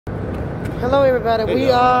Hello, everybody. Hey, we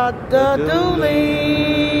are the Doolies.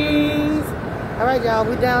 All right, y'all.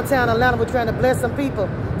 We downtown Atlanta. We're trying to bless some people.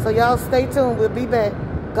 So y'all stay tuned. We'll be back.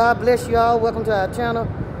 God bless you all. Welcome to our channel.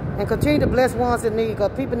 And continue to bless ones in need, because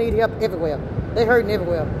people need help everywhere. They're hurting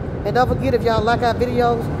everywhere. And don't forget, if y'all like our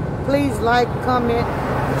videos, please like, comment,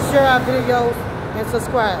 share our videos, and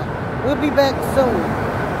subscribe. We'll be back soon.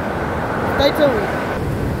 Stay tuned.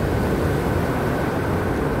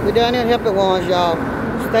 We're down there helping ones, y'all.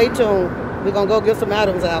 Stay tuned. We're going to go get some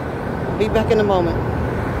items out. Be back in a moment.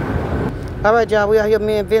 All right, y'all. We out here,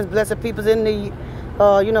 me and Vince, blessing people's in need.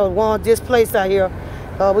 You know, ones displaced out here.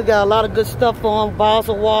 We got a lot of good stuff for them. Bottles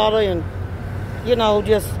of water and, you know,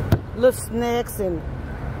 just little snacks and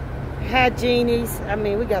hygienes. I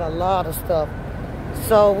mean, we got a lot of stuff.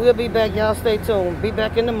 So we'll be back, y'all. Stay tuned. Be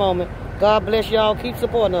back in a moment. God bless y'all. Keep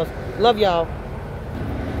supporting us. Love y'all.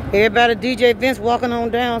 Everybody, DJ Vince walking on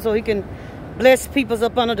down so he can bless peoples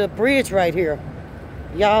up under the bridge right here.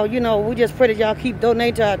 Y'all, you know, we just pray that y'all keep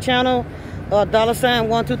donating to our channel.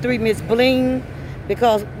 $123 Miss Bling,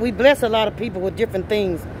 because we bless a lot of people with different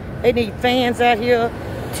things. They need fans out here,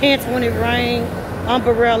 tents when it rains,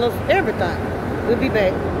 umbrellas, everything. We'll be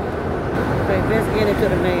back. Okay, Vince getting to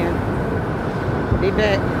the man. Be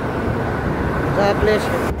back. God bless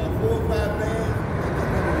you.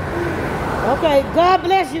 Okay, God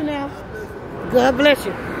bless you now. God bless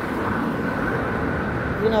you.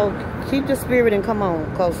 You know, keep the spirit and come on,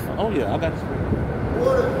 cause oh yeah, I got the spirit.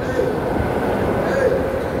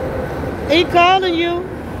 He calling you.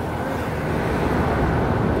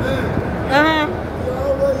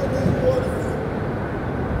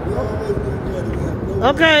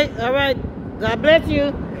 Okay, all right. God bless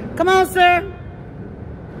you. Come on, sir.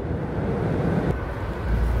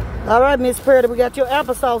 All right, Miss Purdy, we got your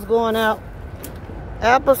applesauce going out.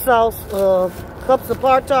 Applesauce, cups of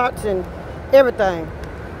Pop-Tarts and everything.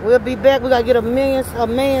 We'll be back. We gotta get a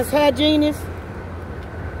man's hygienist.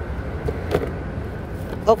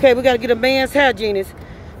 Okay, we gotta get a man's hygienist.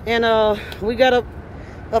 And we got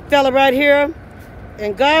a fella right here.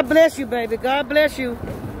 And God bless you, baby. God bless you.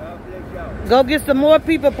 God bless y'all. Go get some more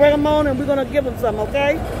people, bring them on, and we're gonna give them some,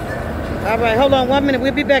 okay? All right, hold on 1 minute.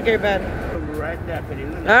 We'll be back, everybody. Right there,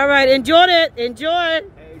 all right, enjoy it. Enjoy it.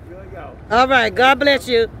 hey, enjoy y'all. All right, God bless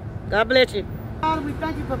you. God bless you. Father, we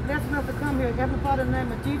thank you for blessing us to come here. Every Father, in the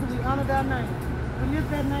name of Jesus, we honor thy name. We lift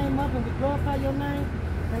that name up and we glorify your name.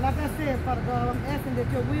 And like I said, Father God, I'm asking that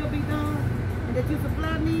your will be done and that you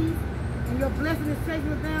supply needs and your blessing is chasing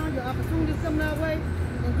us down, your opportunities coming our way,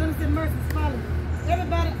 and goodness and mercy is following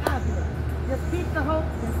everybody out there. Just keep the hope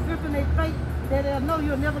and strengthen their faith that they'll know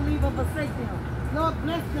you'll never leave or forsake them. Lord,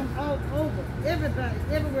 bless them all over, everybody,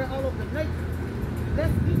 everywhere, all over the nation. Bless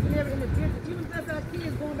each and every individual. Even bless our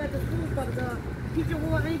kids going back to school, Father God. Keep your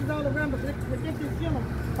war angels all around us, protect and shield them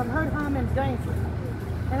from hurt, harm, and danger.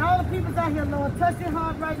 And all the people out here, Lord, touch their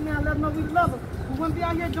heart right now. Let them know we love them. We wouldn't be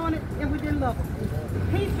out here doing it if we didn't love them.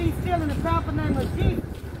 Peace be still in the powerful name of Jesus.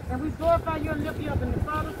 And we glorify you and lift you up in the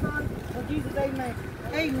Father, Son, and Jesus. Amen.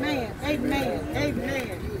 Amen. Amen.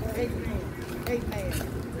 Amen. Amen. Amen.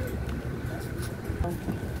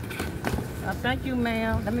 Thank you,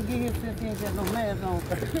 ma'am. Let me get here since you ain't got no mask on.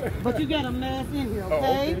 But you got a mask in here, okay?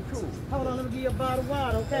 Oh, okay, cool. Hold on, let me give you a bottle of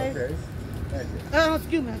water, okay? Okay. Thank you.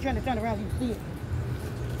 Excuse me, I'm trying to turn around so you can see it.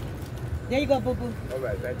 There you go, boo-boo. All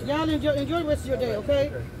right, thank you. Y'all enjoy the rest of your day,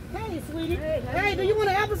 okay? Hey, sweetie. Hey, do you want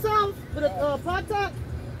an applesauce with a Pop-Tart?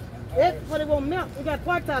 That's what it won't melt. We got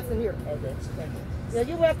Pop-Tarts in here. Okay, thank you. Yeah,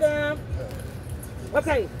 you're welcome.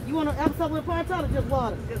 Okay, you want an applesauce with a Pop-Tart or just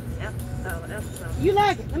water? Just applesauce. You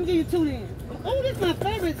like it? Let me give you two then. Oh, this is my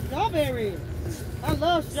favorite strawberry. I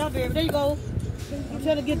love strawberry. There you go. I'm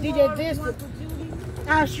trying to get DJ Vince.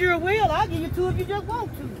 I sure will. I'll give you two if you just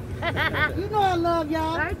want to. You know I love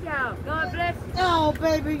y'all. Thank y'all. God bless you. Oh,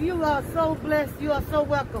 baby, you are so blessed. You are so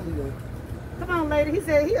welcome. Come on, lady. He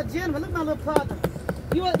said he a gentleman. Look at my little partner.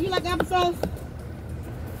 You like applesauce?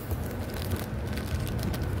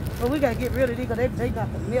 Well, we got to get rid of these because they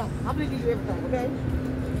got the milk. I'm going to give you everything, okay?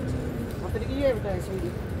 I'm going to give you everything,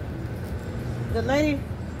 sweetie. The lady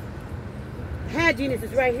hygienist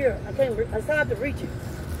is right here. It's hard to reach it.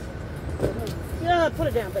 Yeah, put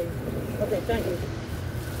it down, baby. Okay, thank you.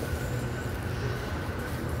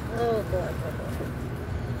 Oh, boy.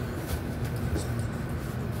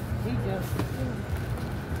 He just...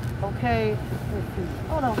 Okay. Let's see.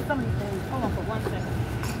 Hold on, some of these things. Hold on for 1 second.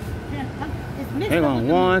 Hang on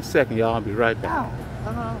 1 second, y'all. I'll be right back.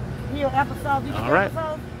 Oh, here, applesauce. All right.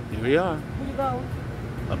 Applesauce? Here we are. Here you go.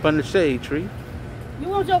 Up under the shade tree. You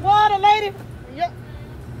want your water, lady? Yep.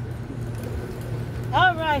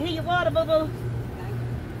 All right, here your water, boo-boo.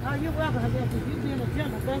 Oh, you're welcome. You being a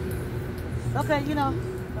gentleman, thank you. Okay, you know.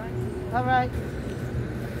 All right.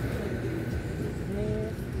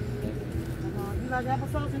 You like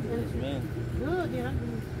applesauce? Yes, ma'am. Good, yeah.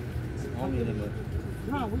 Only the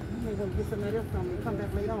No, we may go get some of this from you. Come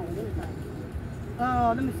back later on.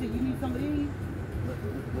 Anytime. Let me see. You need some of these?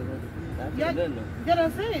 Yeah, that I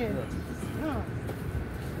said. Yeah.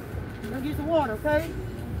 Let's get some water, okay?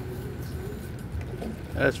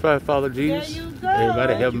 That's right, Father Jesus. There you go.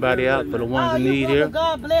 Everybody help everybody out for the ones in need here.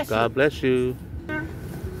 God bless you. God bless you.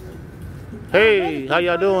 Hey, how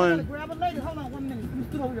y'all doing? Grab a lady. Hold on 1 minute. Let me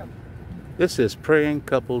scoot over here. This is Praying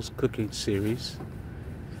Couples Cooking Series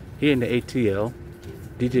here in the ATL.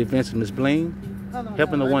 DJ Vince and Miss Bling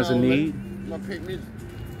helping the ones in need.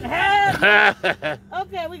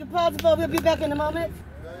 Okay, we can pause it, but we'll be back in a moment.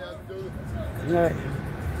 All right.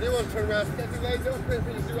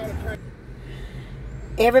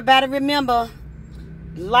 Everybody remember,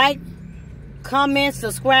 like, comment,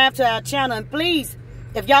 subscribe to our channel, and please,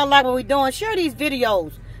 if y'all like what we're doing, share these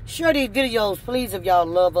videos. Share these videos, please, if y'all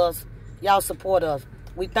love us, y'all support us.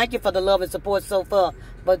 We thank you for the love and support so far,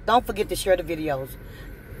 but don't forget to share the videos.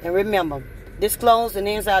 And remember, this closes and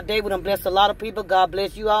ends our day. We done blessed a lot of people. God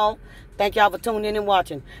bless you all. Thank y'all for tuning in and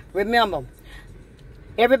watching. Remember,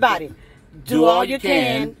 everybody, do all you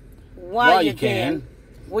can while you can.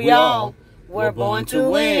 We all were born to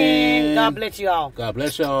win. God bless you all. God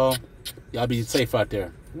bless y'all. Y'all be safe out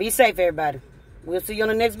there. Be safe, everybody. We'll see you on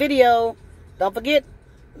the next video. Don't forget,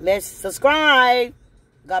 let's subscribe.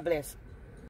 God bless.